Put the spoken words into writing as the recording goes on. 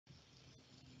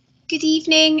Good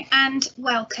evening and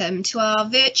welcome to our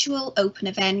virtual open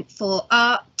event for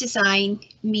art, design,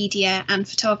 media and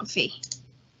photography.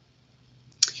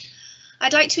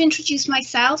 I'd like to introduce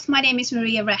myself. My name is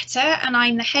Maria Retta and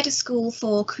I'm the Head of School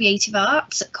for Creative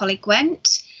Arts at Coleg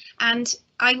Gwent, and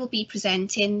I will be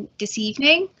presenting this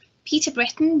evening. Peter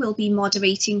Britton will be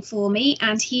moderating for me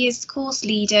and he is the course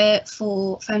leader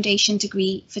for Foundation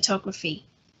Degree Photography.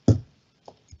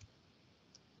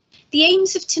 The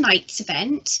aims of tonight's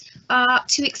event are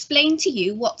to explain to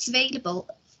you what's available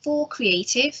for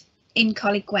creative in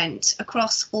Coleg Gwent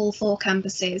across all 4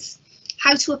 campuses,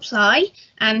 how to apply,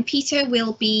 and Peter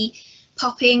will be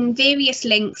popping various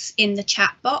links in the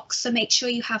chat box, so make sure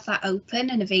you have that open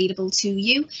and available to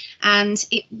you, and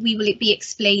we will be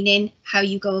explaining how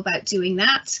you go about doing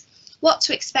that, what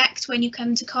to expect when you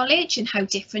come to college and how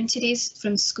different it is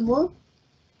from school.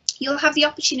 You'll have the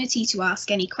opportunity to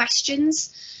ask any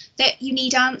questions that you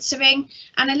need answering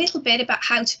and a little bit about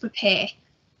how to prepare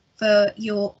for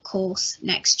your course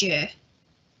next year.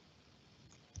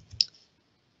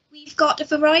 We've got a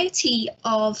variety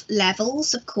of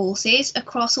levels of courses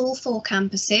across all 4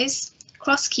 campuses: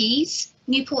 Cross Keys,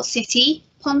 Newport City,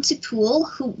 Pontypool,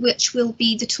 which will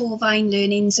be the Torfaen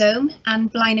Learning Zone,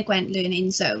 and Blaenau Gwent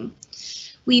Learning Zone.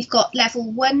 We've got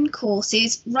level 1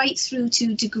 courses right through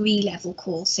to degree level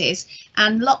courses,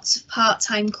 and lots of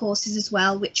part-time courses as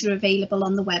well, which are available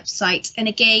on the website. And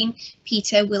again,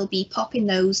 Peter will be popping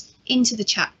those into the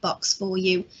chat box for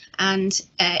you. And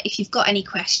if you've got any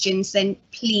questions, then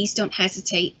please don't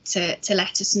hesitate to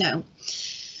let us know.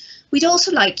 We'd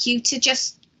also like you to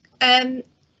just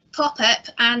pop up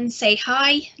and say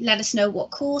hi, let us know what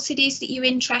course it is that you're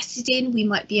interested in. We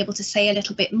might be able to say a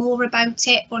little bit more about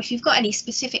it, or if you've got any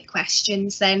specific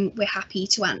questions, then we're happy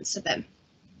to answer them.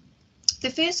 The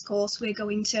first course we're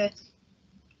going to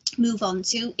move on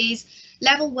to is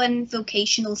Level 1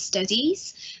 Vocational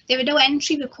Studies. There are no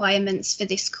entry requirements for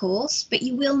this course, but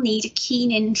you will need a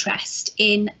keen interest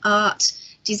in art,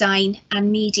 design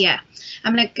and media.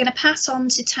 I'm going to pass on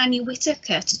to Tanya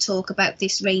Whitaker to talk about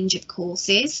this range of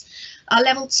courses. Our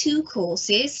level 2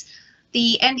 courses,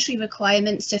 the entry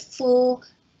requirements are 4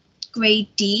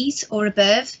 grade Ds or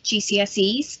above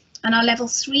GCSEs, and our level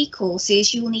 3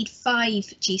 courses you will need 5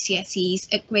 GCSEs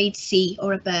at grade C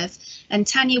or above, and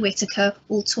Tanya Whitaker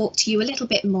will talk to you a little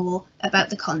bit more about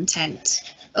the content.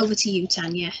 Over to you,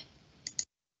 Tanya.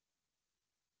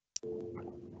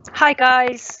 Hi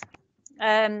guys.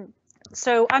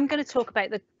 So I'm going to talk about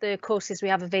the courses we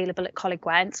have available at Coleg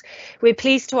Gwent. We're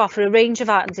pleased to offer a range of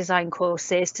art and design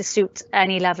courses to suit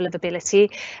any level of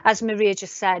ability. As Maria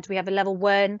just said, we have a level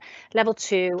 1, level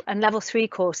 2 and level 3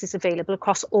 courses available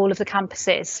across all of the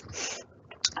campuses.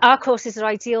 Our courses are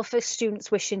ideal for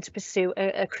students wishing to pursue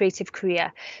a creative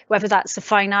career, whether that's a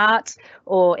fine art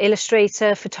or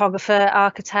illustrator, photographer,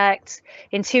 architect,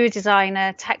 interior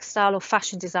designer, textile or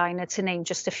fashion designer, to name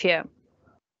just a few.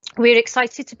 We're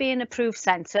excited to be an approved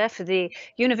centre for the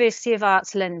University of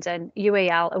Arts London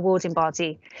UAL awarding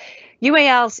body.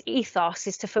 UAL's ethos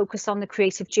is to focus on the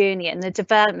creative journey and the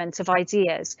development of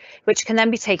ideas, which can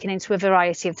then be taken into a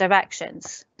variety of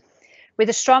directions. With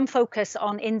a strong focus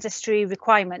on industry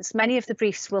requirements, many of the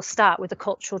briefs will start with a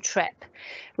cultural trip.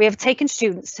 We have taken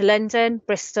students to London,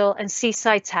 Bristol and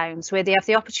seaside towns where they have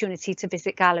the opportunity to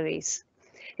visit galleries.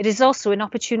 It is also an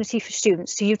opportunity for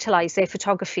students to utilise their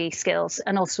photography skills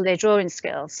and also their drawing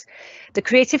skills. The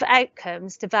creative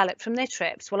outcomes developed from their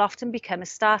trips will often become a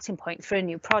starting point for a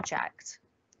new project.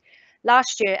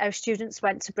 Last year, our students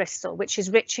went to Bristol, which is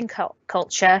rich in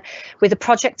culture, with a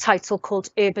project title called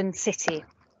Urban City.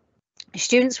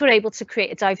 Students were able to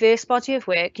create a diverse body of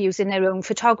work using their own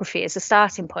photography as a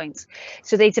starting point.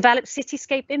 So they developed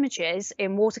cityscape images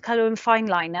in watercolour and fine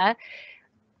liner,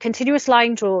 continuous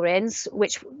line drawings,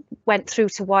 which went through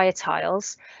to wire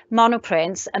tiles,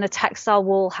 monoprints and a textile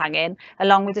wall hanging,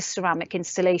 along with a ceramic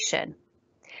installation.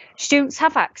 Students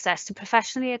have access to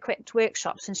professionally equipped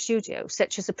workshops and studios,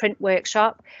 such as a print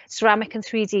workshop, ceramic and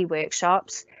 3D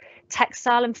workshops,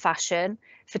 textile and fashion,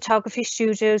 photography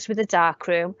studios with a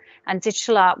darkroom, and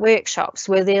digital art workshops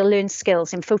where they'll learn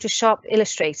skills in Photoshop,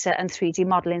 Illustrator and 3D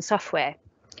modelling software.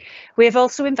 We have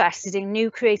also invested in new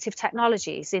creative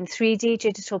technologies in 3D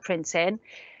digital printing,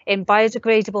 in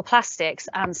biodegradable plastics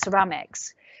and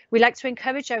ceramics. We like to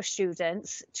encourage our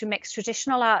students to mix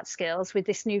traditional art skills with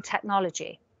this new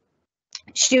technology.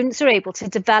 Students are able to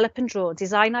develop and draw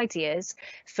design ideas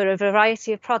for a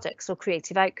variety of products or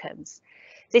creative outcomes.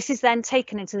 This is then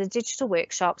taken into the digital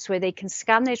workshops where they can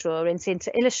scan their drawings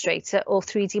into Illustrator or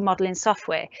 3D modelling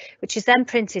software, which is then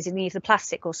printed in either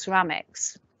plastic or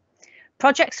ceramics.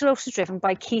 Projects are also driven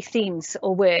by key themes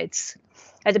or words.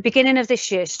 At the beginning of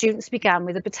this year, students began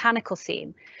with a botanical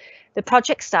theme. The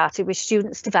project started with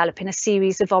students developing a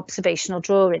series of observational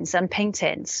drawings and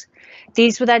paintings.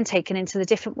 These were then taken into the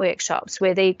different workshops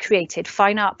where they created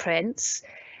fine art prints,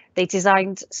 they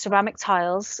designed ceramic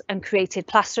tiles and created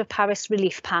plaster of Paris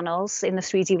relief panels in the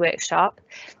 3D workshop.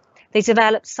 They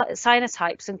developed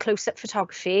cyanotypes and close-up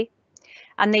photography,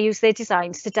 and they used their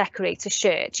designs to decorate a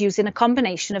shirt using a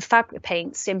combination of fabric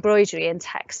paints, embroidery and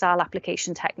textile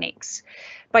application techniques.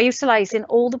 By utilising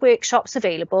all the workshops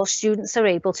available, students are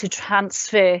able to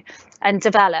transfer and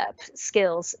develop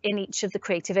skills in each of the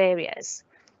creative areas.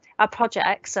 Our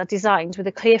projects are designed with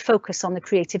a clear focus on the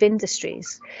creative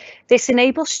industries. This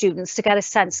enables students to get a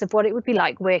sense of what it would be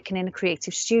like working in a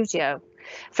creative studio.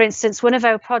 For instance, one of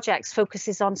our projects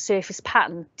focuses on surface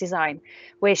pattern design,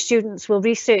 where students will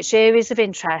research areas of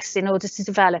interest in order to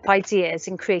develop ideas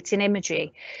in creating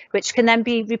imagery, which can then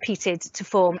be repeated to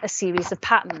form a series of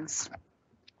patterns.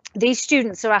 These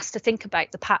students are asked to think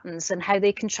about the patterns and how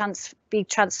they can be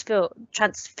transferred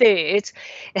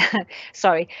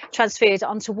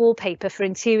onto wallpaper for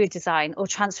interior design or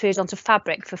transferred onto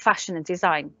fabric for fashion and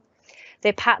design.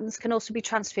 Their patterns can also be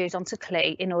transferred onto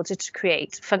clay in order to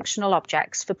create functional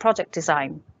objects for product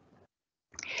design.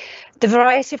 The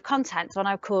variety of content on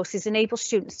our courses enables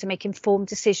students to make informed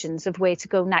decisions of where to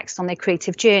go next on their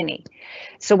creative journey.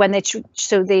 So when they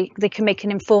can make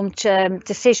an informed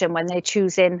decision when they're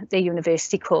choosing their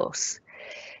university course.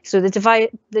 So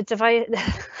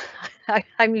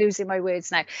I'm losing my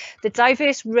words now. The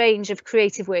diverse range of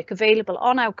creative work available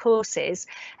on our courses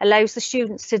allows the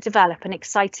students to develop an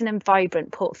exciting and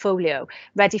vibrant portfolio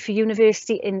ready for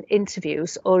university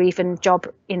interviews or even job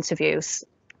interviews.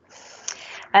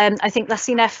 I think that's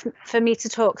enough for me to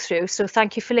talk through, so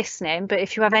thank you for listening. But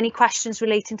if you have any questions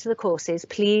relating to the courses,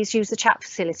 please use the chat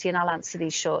facility and I'll answer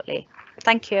these shortly.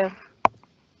 Thank you.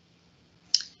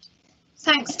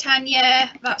 Thanks,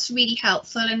 Tanya. That's really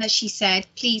helpful. And as she said,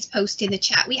 please post in the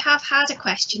chat. We have had a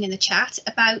question in the chat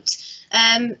about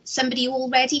somebody who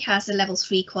already has a level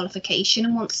 3 qualification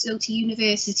and wants to go to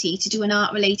university to do an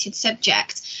art related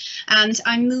subject. And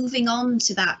I'm moving on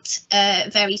to that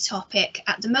very topic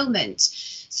at the moment.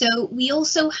 So we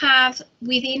also have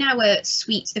within our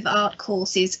suite of art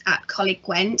courses at Coleg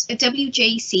Gwent a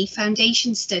WJC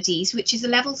Foundation Studies, which is a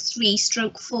level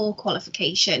 3/4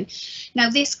 qualification. Now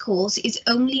this course is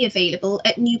only available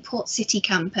at Newport City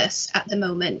campus at the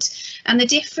moment. And the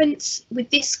difference with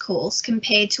this course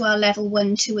compared to our level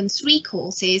 1, 2 and 3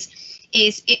 courses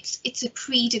is it's a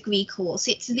pre-degree course.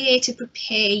 It's there to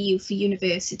prepare you for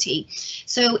university.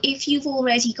 So if you've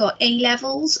already got A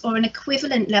levels or an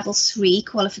equivalent level 3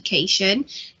 qualification,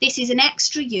 this is an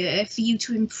extra year for you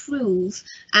to improve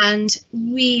and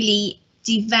really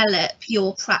develop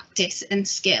your practice and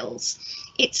skills.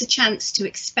 It's a chance to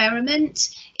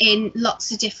experiment in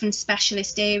lots of different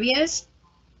specialist areas.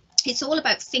 It's all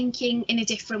about thinking in a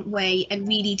different way and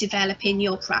really developing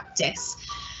your practice.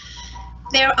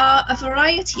 There are a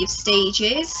variety of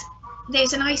stages.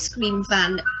 There's an ice cream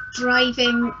van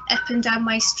driving up and down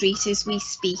my street as we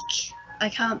speak. I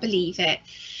can't believe it.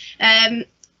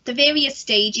 The various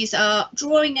stages are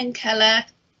drawing and colour,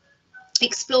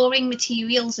 exploring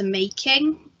materials and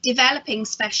making, developing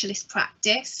specialist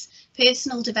practice,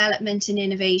 personal development and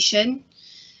innovation,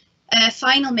 a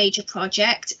final major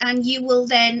project, and you will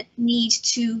then need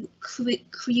to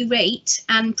curate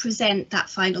and present that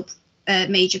final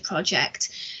major project.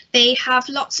 They have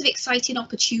lots of exciting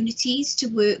opportunities to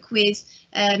work with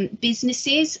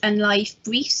businesses and live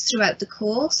briefs throughout the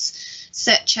course,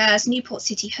 such as Newport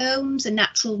City Homes and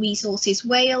Natural Resources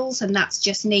Wales, and that's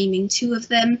just naming 2 of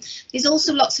them. There's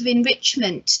also lots of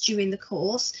enrichment during the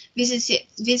course,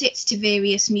 visits to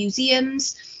various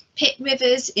museums, Pitt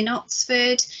Rivers in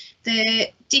Oxford, the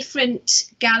different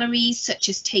galleries such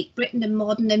as Tate Britain and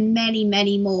Modern, and many,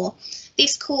 many more.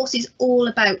 This course is all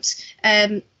about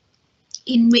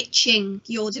enriching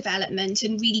your development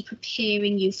and really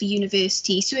preparing you for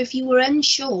university. So if you were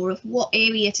unsure of what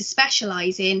area to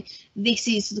specialise in, this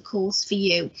is the course for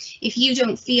you. If you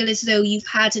don't feel as though you've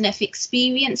had enough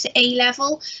experience at A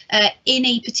level in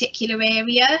a particular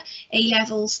area, A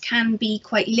levels can be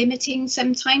quite limiting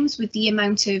sometimes with the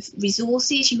amount of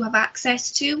resources you have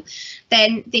access to,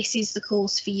 then this is the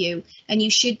course for you, and you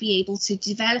should be able to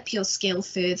develop your skill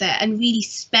further and really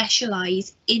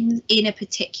specialise in a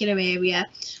particular area.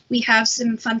 We have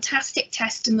some fantastic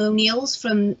testimonials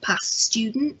from past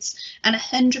students, and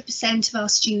 100% of our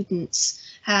students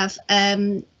have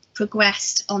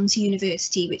progressed onto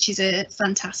university, which is a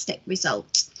fantastic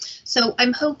result. So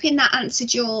I'm hoping that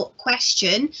answered your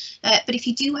question, but if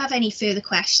you do have any further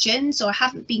questions or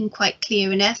haven't been quite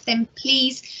clear enough, then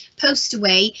please post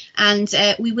away, and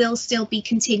we will still be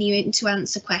continuing to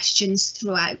answer questions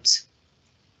throughout.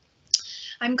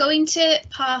 I'm going to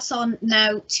pass on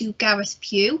now to Gareth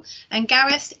Pugh, and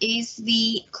Gareth is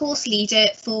the course leader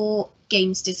for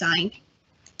games design.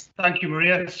 Thank you,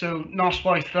 Maria. So,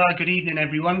 good evening,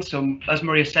 everyone. So, as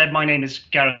Maria said, my name is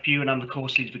Gareth Pugh, and I'm the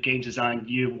course leader for Games Design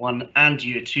Year 1 and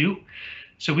Year 2.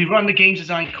 So, we run the Games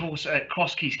Design course at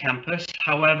Cross Keys campus.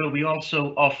 However, we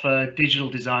also offer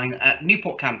digital design at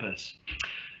Newport campus.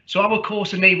 So, our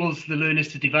course enables the learners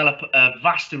to develop a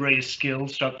vast array of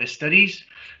skills throughout their studies,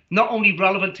 not only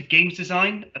relevant to games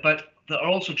design, but that are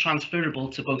also transferable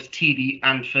to both TV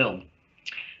and film.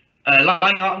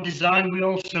 Like art and design, we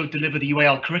also deliver the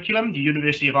UAL curriculum, the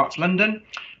University of Arts London,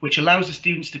 which allows the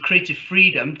students the creative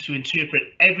freedom to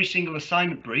interpret every single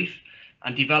assignment brief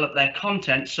and develop their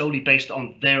content solely based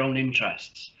on their own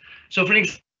interests. So, for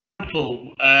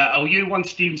example, our Year 1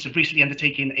 students have recently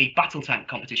undertaken a battle tank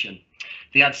competition.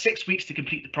 They had 6 weeks to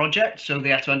complete the project, so they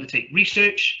had to undertake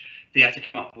research, they had to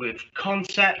come up with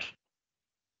concepts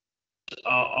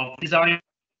of design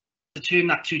to turn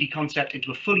that 2D concept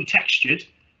into a fully textured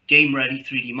game-ready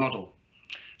 3D model.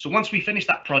 So once we finished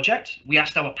that project, we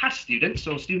asked our past students,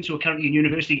 so students who are currently in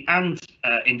university and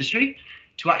industry,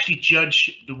 to actually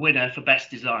judge the winner for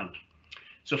best design.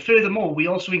 So furthermore, we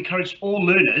also encouraged all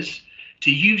learners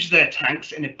to use their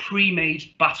tanks in a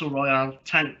pre-made battle royale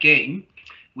tank game,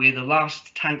 where the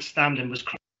last tank standing was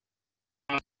crowned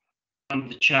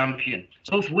the champion.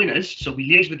 So both winners, so we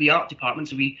liaised with the art department,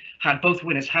 so we had both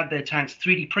winners had their tanks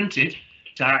 3D printed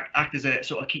to act as a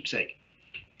sort of keepsake.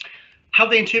 How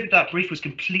they interpret that brief was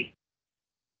completely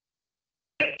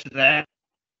to their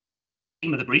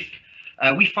aim of the brief.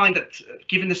 We find that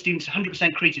giving the students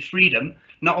 100% creative freedom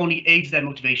not only aids their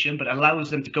motivation, but allows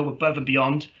them to go above and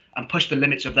beyond and push the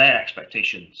limits of their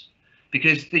expectations,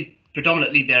 because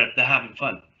predominantly they're having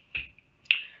fun.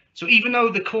 So even though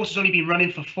the course has only been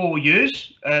running for 4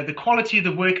 years, the quality of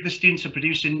the work the students are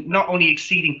producing not only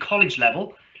exceeding college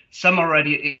level, some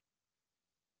already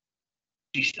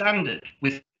standard,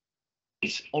 with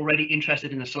already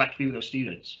interested in a select few of those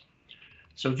students.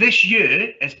 So this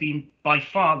year has been by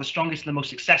far the strongest and the most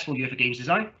successful year for games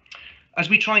design. As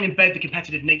we try and embed the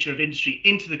competitive nature of industry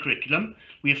into the curriculum,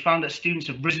 we have found that students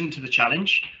have risen to the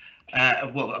challenge,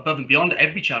 well, above and beyond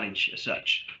every challenge as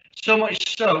such. So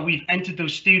much so, we've entered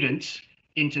those students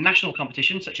into national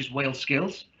competitions such as Wales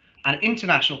Skills and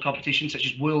international competitions such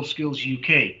as World Skills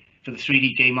UK for the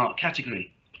 3D game art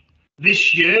category.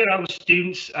 This year, our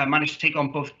students managed to take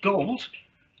on both gold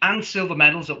and silver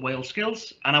medals at Wales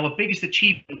Skills, and our biggest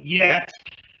achievement yet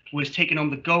was taking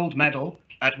on the gold medal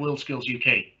at World Skills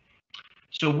UK.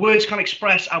 So words can't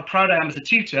express how proud I am as a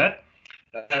tutor,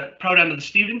 proud I am of the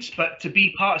students, but to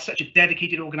be part of such a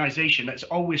dedicated organisation that's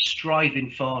always striving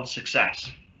for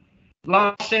success.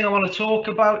 Last thing I want to talk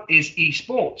about is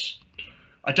esports.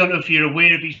 I don't know if you're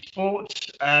aware of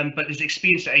esports, but there's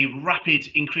experienced a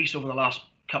rapid increase over the last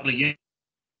couple of years.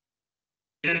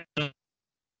 In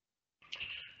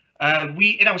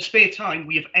our spare time,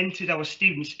 we have entered our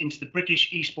students into the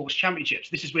British Esports Championships.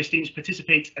 This is where students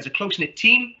participate as a close-knit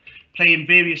team, play in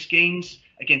various games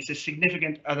against a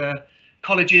significant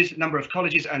number of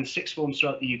colleges and sixth forms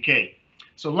throughout the UK.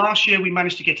 So last year we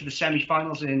managed to get to the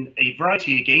semi-finals in a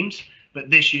variety of games, but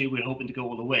this year we're hoping to go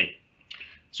all the way.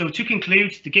 So to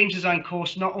conclude, the games design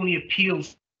course not only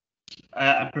appeals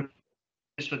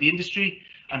for the industry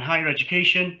and higher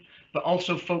education, but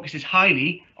also focuses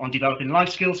highly on developing life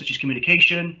skills such as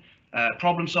communication,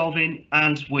 problem solving,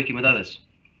 and working with others,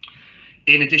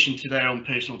 in addition to their own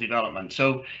personal development.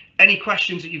 So any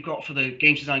questions that you've got for the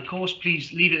games design course,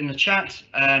 please leave it in the chat,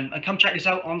 and come check us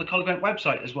out on the College Grant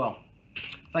website as well.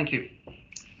 Thank you.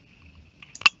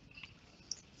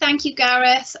 Thank you,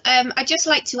 Gareth. I'd just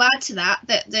like to add to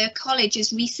that the college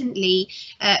has recently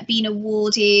been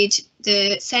awarded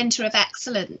the Centre of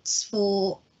Excellence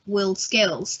for World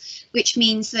Skills, which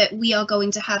means that we are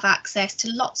going to have access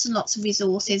to lots and lots of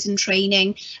resources and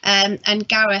training, and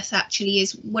Gareth actually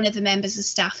is one of the members of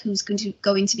staff who's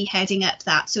going to be heading up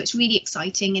that, so it's really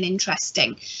exciting and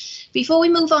interesting. Before we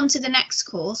move on to the next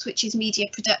course, which is media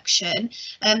production,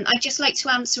 I'd just like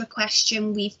to answer a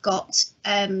question we've got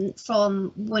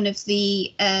from one of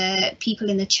the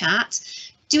people in the chat.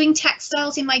 Doing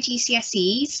textiles in my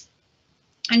GCSEs,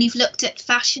 and you've looked at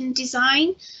fashion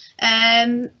design.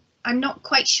 I'm not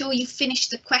quite sure you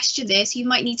finished the question there, so you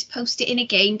might need to post it in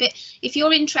again. But if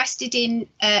you're interested in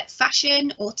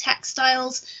fashion or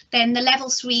textiles, then the Level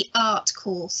 3 Art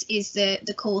course is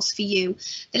the course for you.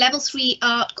 The Level 3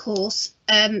 Art course,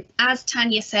 as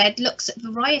Tanya said, looks at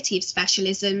a variety of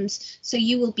specialisms. So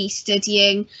you will be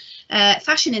studying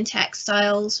fashion and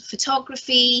textiles,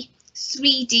 photography,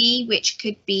 3D, which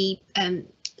could be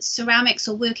ceramics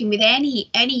or working with any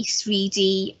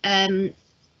 3D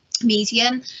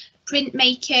medium,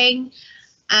 printmaking,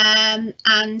 and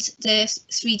the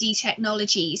 3D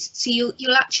technologies. So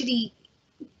you'll actually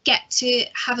get to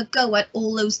have a go at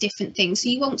all those different things. So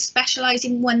you won't specialise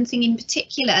in one thing in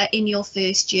particular in your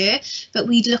first year, but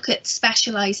we'd look at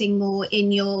specialising more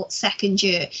in your second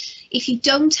year. If you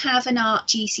don't have an art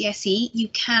GCSE, you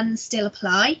can still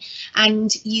apply,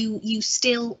 and you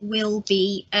still will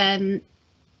be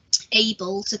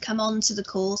able to come on to the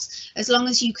course as long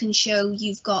as you can show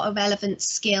you've got a relevant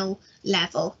skill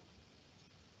level.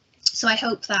 So I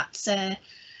hope that's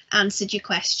answered your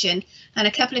question. And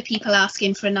a couple of people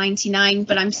asking for a 99,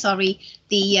 but I'm sorry,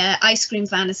 the ice cream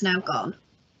van is now gone.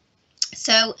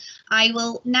 So I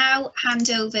will now hand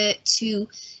over to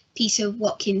Peter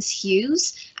Watkins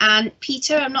Hughes. And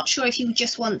Peter, I'm not sure if you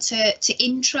just want to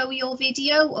intro your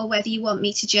video or whether you want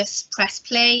me to just press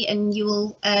play and you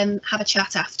will have a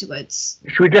chat afterwards.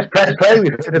 Should we just press play?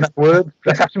 We've said enough words.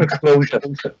 Let's have some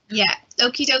explosions. Yeah,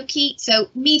 okie dokie. So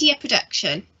media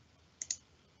production.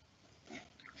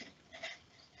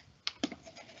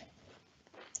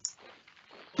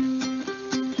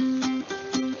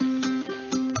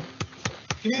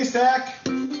 Give me a sec.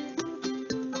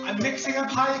 I'm mixing up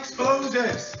high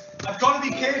explosives. I've got to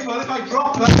be careful if I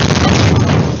drop them.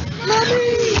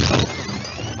 Mommy!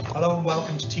 Hello and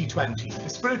welcome to T20, the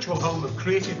spiritual home of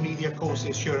creative media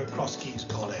courses here at Cross Keys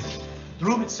College. The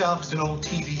room itself is an old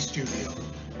TV studio,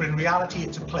 but in reality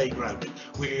it's a playground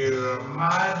where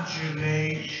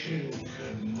imagination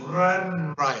can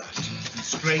run riot and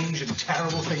strange and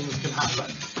terrible things can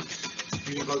happen.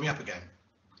 You gonna blow me up again?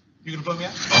 You gonna blow me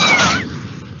up?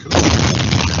 Cool.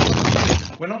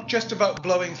 We're not just about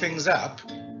blowing things up.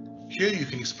 Here you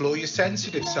can explore your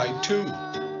sensitive side too.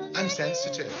 I'm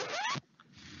sensitive.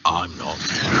 I'm not.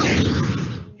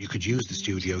 You could use the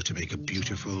studio to make a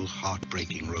beautiful,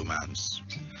 heartbreaking romance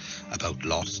about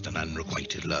lost and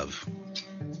unrequited love.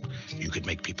 You could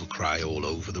make people cry all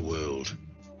over the world,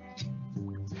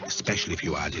 especially if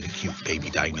you added a cute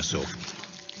baby dinosaur.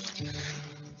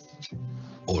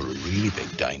 Or a really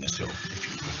big dinosaur,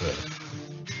 if you prefer.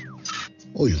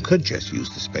 Or you could just use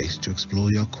the space to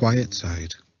explore your quiet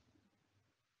side.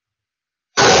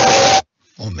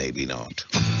 Or maybe not.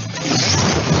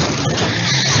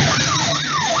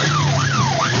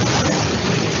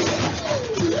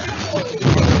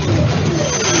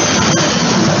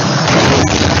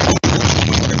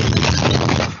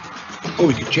 Or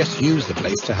we could just use the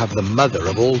place to have the mother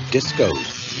of all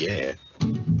discos. Yeah.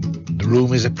 The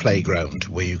room is a playground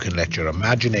where you can let your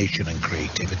imagination and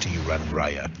creativity run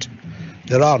riot.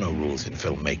 There are no rules in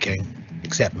filmmaking,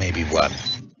 except maybe one.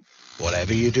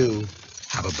 Whatever you do,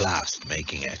 have a blast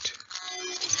making it.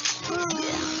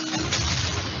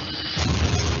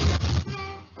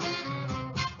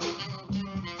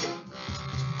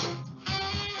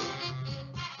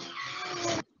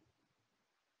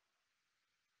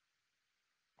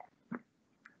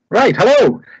 Right,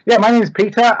 hello. Yeah, my name is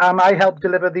Peter. I help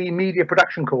deliver the media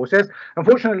production courses.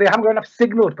 Unfortunately, I haven't got enough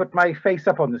signal to put my face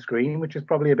up on the screen, which is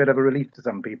probably a bit of a relief to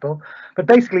some people. But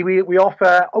basically, we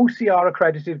offer OCR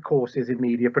accredited courses in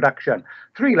media production.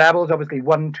 3 levels, obviously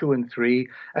 1, 2, and 3.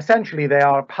 Essentially, they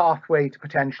are a pathway to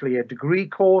potentially a degree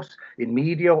course in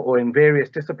media or in various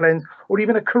disciplines, or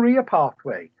even a career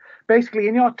pathway. Basically,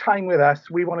 in your time with us,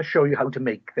 we want to show you how to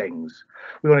make things.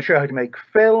 We want to show you how to make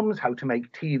films, how to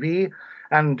make TV.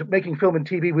 And making film and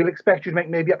TV, we'll expect you to make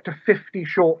maybe up to 50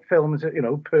 short films, you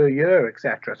know, per year,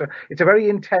 etc. So it's a very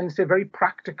intensive, very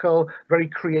practical, very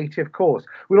creative course.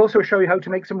 We'll also show you how to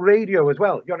make some radio as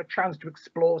well. You have a chance to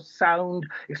explore sound,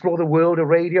 explore the world of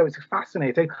radio. It's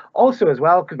fascinating. Also as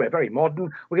well, because we're very modern,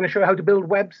 we're going to show you how to build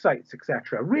websites,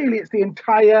 etc. Really, it's the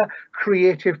entire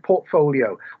creative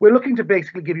portfolio. We're looking to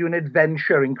basically give you an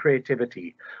adventure in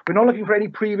creativity. We're not looking for any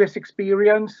previous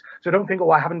experience. So don't think,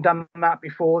 oh, I haven't done that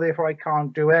before, therefore I can't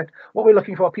do it. What we're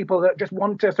looking for are people that just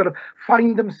want to sort of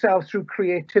find themselves through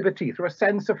creativity, through a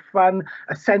sense of fun,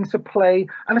 a sense of play,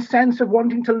 and a sense of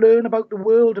wanting to learn about the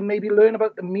world and maybe learn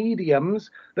about the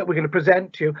mediums that we're going to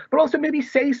present to you, but also maybe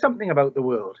say something about the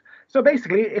world. So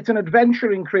basically, it's an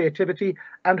adventure in creativity,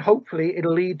 and hopefully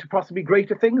it'll lead to possibly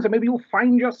greater things, and maybe you'll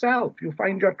find yourself, you'll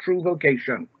find your true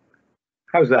vocation.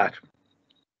 How's that?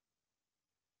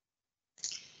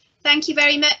 Thank you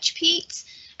very much, Pete.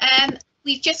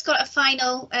 We've just got a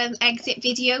final exit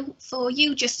video for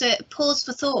you, just a pause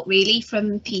for thought really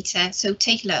from Peter, so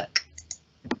take a look.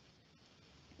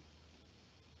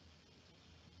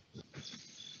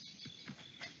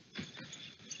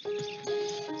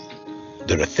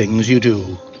 There are things you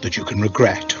do that you can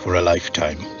regret for a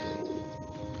lifetime,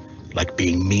 like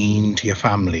being mean to your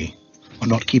family or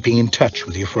not keeping in touch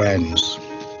with your friends.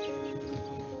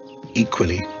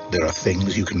 Equally, there are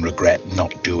things you can regret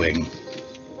not doing,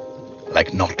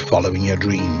 like not following your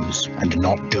dreams and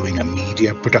not doing a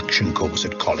media production course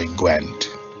at Coleg Gwent.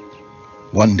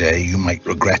 One day you might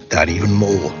regret that even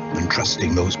more than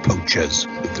trusting those poachers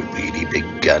with the really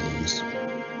big guns.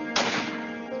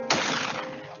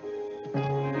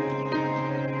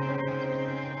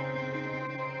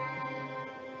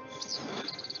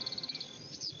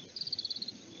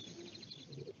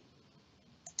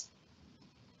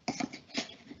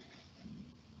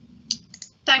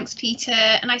 Thanks, Peter.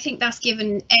 And I think that's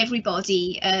given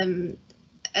everybody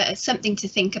something to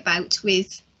think about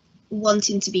with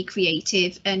wanting to be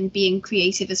creative and being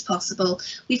creative as possible.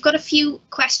 We've got a few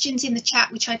questions in the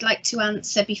chat which I'd like to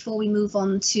answer before we move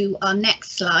on to our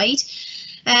next slide.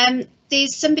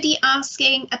 There's somebody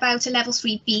asking about a level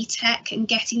 3 BTEC and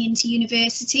getting into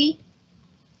university.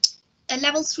 A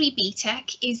level 3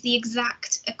 BTEC is the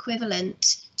exact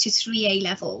equivalent to 3 A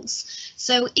levels.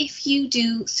 So if you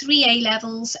do 3 A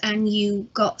levels and you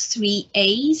got 3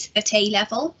 A's at A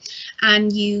level,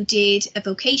 and you did a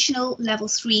vocational level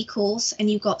 3 course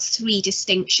and you got 3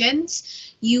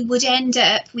 distinctions, you would end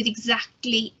up with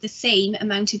exactly the same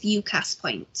amount of UCAS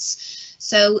points.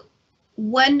 So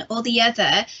one or the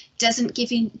other doesn't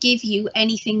give you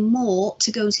anything more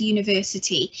to go to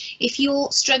university. If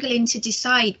you're struggling to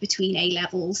decide between A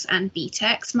levels and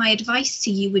BTECs, my advice to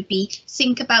you would be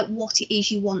think about what it is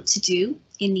you want to do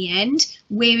in the end.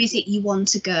 Where is it you want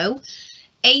to go?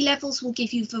 A levels will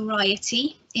give you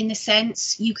variety in the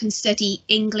sense you can study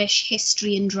English,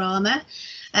 history and drama.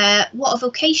 What a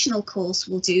vocational course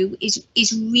will do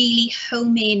is really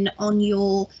home in on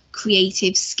your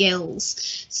creative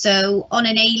skills. So on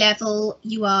an A level,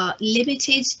 you are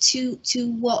limited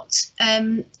to what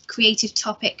creative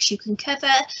topics you can cover,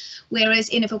 whereas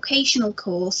in a vocational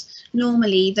course,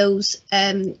 normally those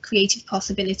creative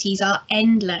possibilities are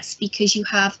endless because you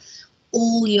have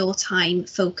all your time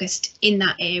focused in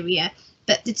that area.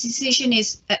 But the decision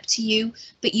is up to you,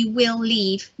 but you will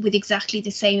leave with exactly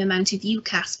the same amount of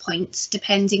UCAS points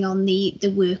depending on the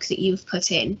work that you've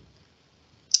put in.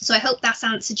 So I hope that's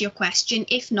answered your question.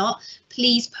 If not,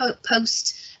 please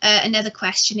post another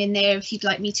question in there if you'd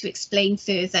like me to explain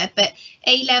further. But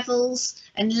A levels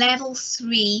and level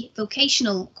 3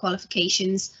 vocational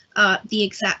qualifications are the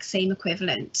exact same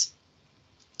equivalent.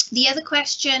 The other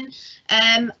question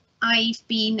I've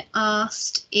been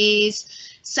asked is,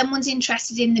 someone's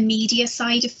interested in the media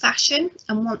side of fashion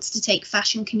and wants to take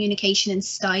fashion communication and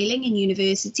styling in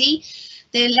university.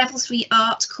 The level 3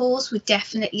 art course would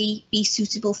definitely be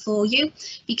suitable for you,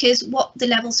 because what the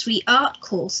level 3 art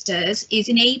course does is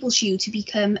enables you to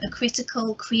become a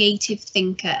critical, creative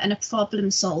thinker and a problem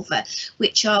solver,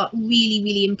 which are really,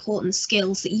 really important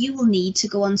skills that you will need to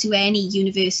go on to any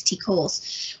university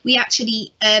course. We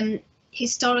actually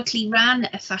historically ran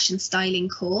a fashion styling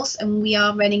course, and we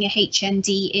are running a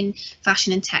HND in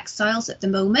fashion and textiles at the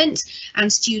moment,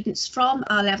 and students from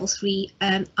our level 3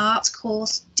 art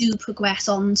course do progress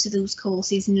on to those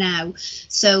courses now.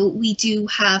 So we do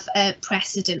have a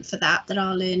precedent for that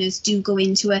our learners do go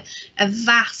into a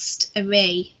vast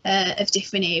array of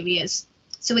different areas.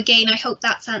 So again, I hope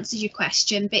that's answered your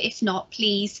question, but if not,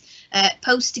 please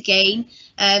post again.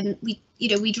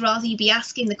 We'd rather you be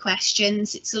asking the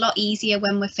questions. It's a lot easier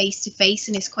when we're face to face,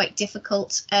 and it's quite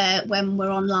difficult when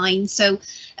we're online. So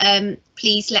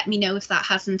please let me know if that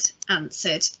hasn't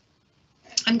answered.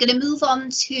 I'm going to move on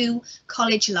to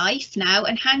college life now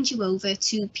and hand you over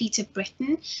to Peter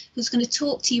Britton, who's going to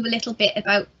talk to you a little bit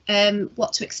about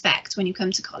what to expect when you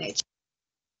come to college.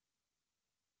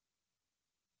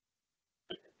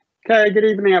 Okay, good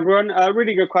evening, everyone.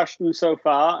 Really good question so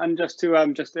far, and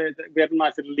we had a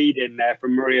nice little lead in there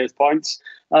from Maria's points.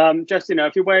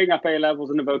 If you're weighing up A levels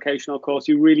in a vocational course,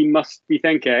 you really must be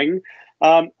thinking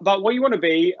about what you want to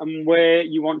be and where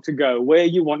you want to go, where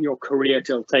you want your career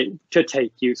to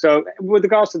take you. So, with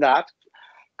regards to that,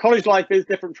 college life is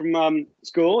different from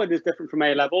school. It is different from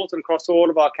A levels, and across all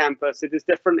of our campus, it is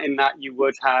different in that you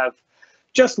would have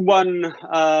just one.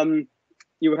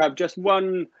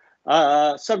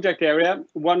 Subject area,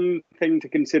 one thing to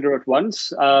consider at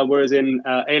once, whereas in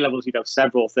A levels you'd have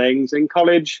several things. In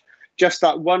college, just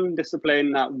that one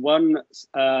discipline, that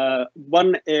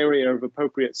one area of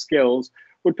appropriate skills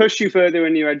would push you further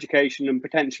in your education and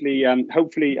potentially,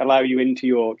 hopefully, allow you into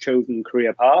your chosen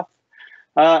career path.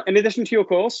 In addition to your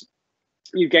course,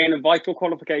 you gain a vital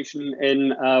qualification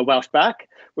in Welsh Back,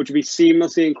 which will be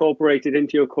seamlessly incorporated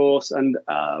into your course and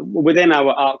within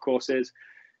our art courses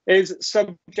is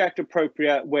subject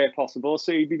appropriate where possible.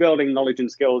 So you'd be building knowledge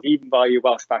and skills even by your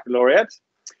Welsh Baccalaureate.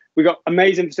 We've got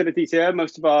amazing facilities here.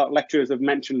 Most of our lecturers have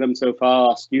mentioned them so far.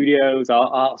 Our studios, our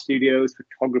art studios,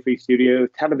 photography studios,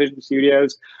 television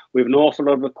studios. We have an awful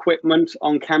lot of equipment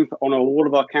on all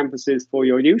of our campuses for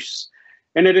your use.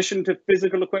 In addition to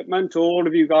physical equipment, all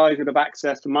of you guys would have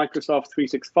access to Microsoft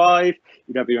 365.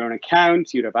 You'd have your own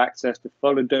account. You'd have access to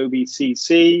full Adobe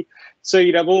CC. So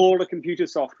you'd have all the computer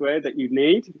software that you'd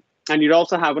need. And you'd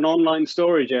also have an online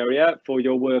storage area for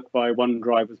your work by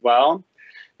OneDrive as well.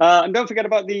 And don't forget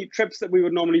about the trips that we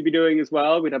would normally be doing as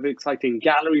well. We'd have exciting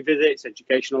gallery visits,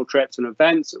 educational trips and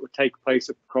events that would take place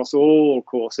across all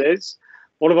courses.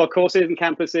 All of our courses and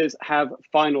campuses have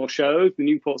final shows. The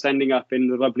Newport's ending up in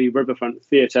the lovely Riverfront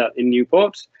Theatre in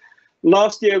Newport.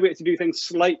 Last year, we had to do things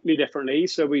slightly differently.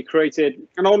 So we created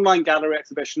an online gallery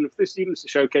exhibition for the students to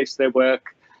showcase their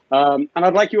work. And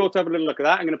I'd like you all to have a little look at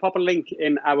that. I'm going to pop a link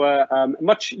in our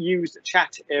much used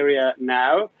chat area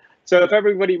now. So if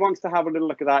everybody wants to have a little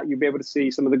look at that, you'll be able to see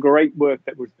some of the great work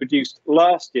that was produced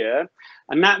last year.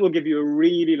 And that will give you a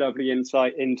really lovely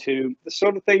insight into the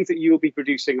sort of things that you'll be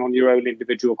producing on your own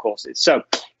individual courses. So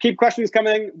keep questions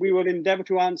coming. We will endeavour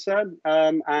to answer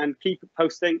and keep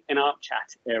posting in our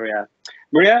chat area.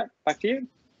 Maria, back to you.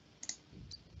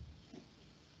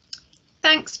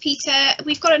 Thanks, Peter.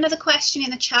 We've got another question in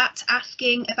the chat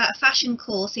asking about a fashion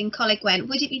course in Coleg Gwent.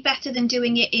 Would it be better than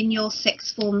doing it in your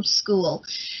sixth form school?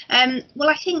 Well,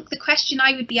 I think the question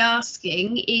I would be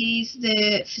asking is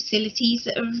the facilities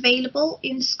that are available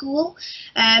in school.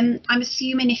 I'm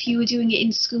assuming if you were doing it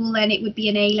in school, then it would be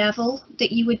an A-level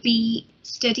that you would be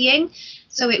studying.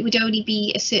 So it would only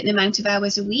be a certain amount of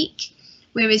hours a week.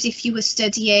 Whereas if you were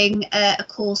studying a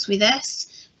course with us,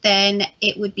 then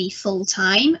it would be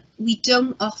full-time. We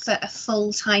don't offer a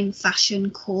full-time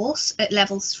fashion course at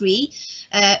level 3.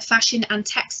 Fashion and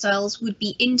textiles would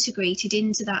be integrated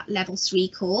into that level 3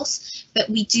 course, but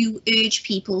we do urge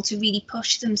people to really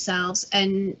push themselves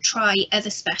and try other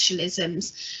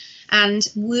specialisms. And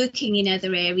working in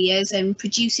other areas and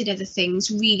producing other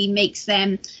things really makes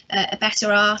them a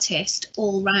better artist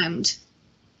all round.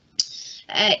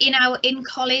 In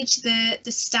college, the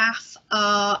staff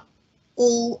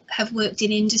all have worked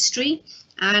in industry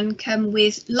and come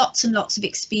with lots and lots of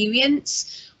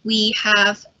experience. We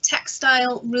have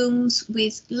textile rooms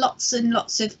with lots and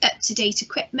lots of up-to-date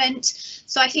equipment.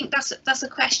 So I think that's a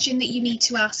question that you need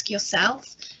to ask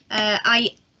yourself. I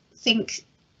think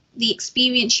the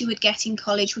experience you would get in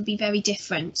college would be very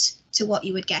different to what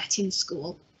you would get in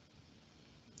school.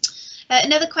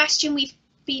 Another question we've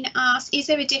been asked, is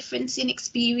there a difference in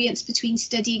experience between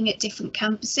studying at different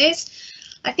campuses?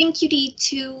 I think you need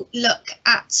to look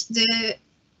at the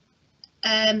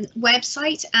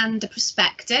website and the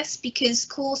prospectus, because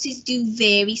courses do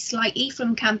vary slightly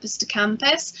from campus to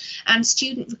campus, and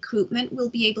student recruitment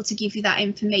will be able to give you that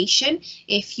information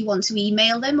if you want to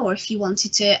email them or if you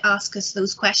wanted to ask us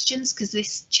those questions, because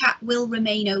this chat will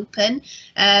remain open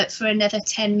for another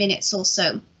 10 minutes or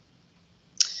so.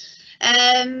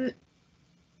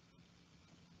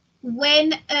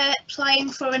 When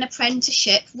applying for an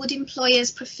apprenticeship, would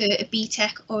employers prefer a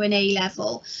BTEC or an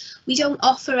A-level? We don't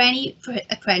offer any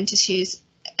apprenticeships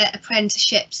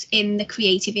in the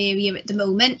creative area at the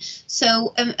moment,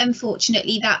 so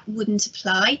unfortunately that wouldn't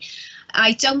apply.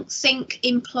 I don't think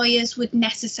employers would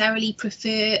necessarily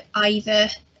prefer either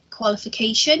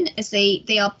qualification, as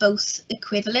they are both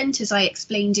equivalent, as I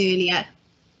explained earlier.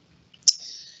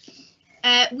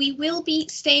 We will be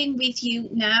staying with you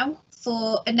now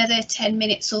for another 10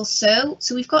 minutes or so.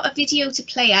 So we've got a video to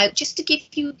play out just to give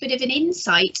you a bit of an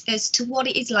insight as to what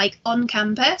it is like on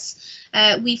campus.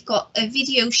 We've got a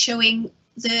video showing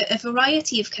a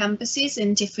variety of campuses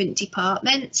and different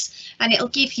departments, and it'll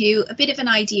give you a bit of an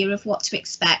idea of what to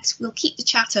expect. We'll keep the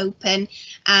chat open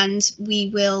and we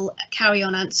will carry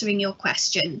on answering your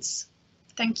questions.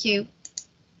 Thank you.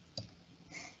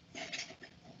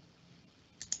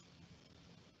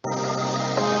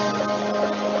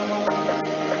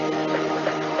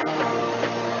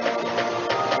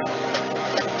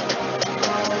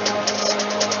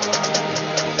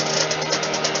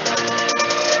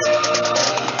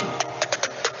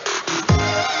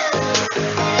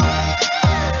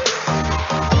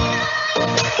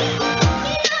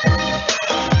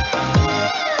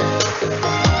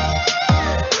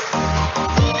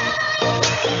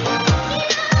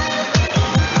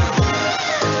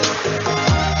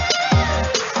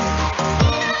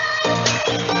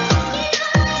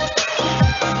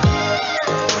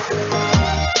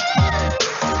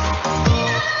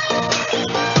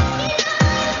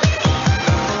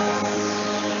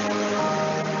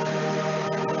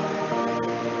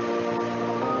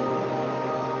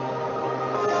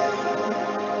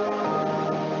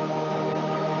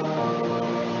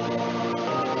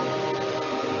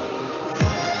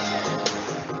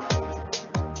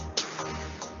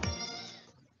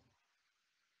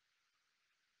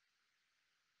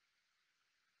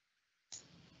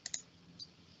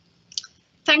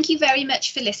 thank you very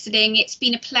much for listening. It's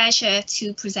been a pleasure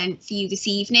to present for you this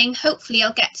evening. Hopefully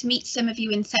I'll get to meet some of you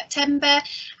in September,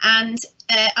 and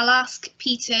I'll ask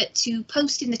Peter to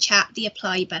post in the chat the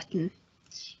apply button.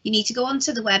 You need to go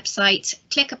onto the website,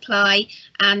 click apply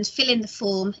and fill in the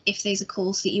form if there's a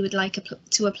course that you would like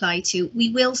to apply to. We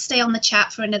will stay on the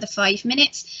chat for another 5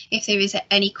 minutes if there is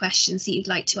any questions that you'd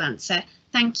like to answer.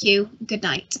 Thank you. Good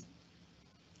night.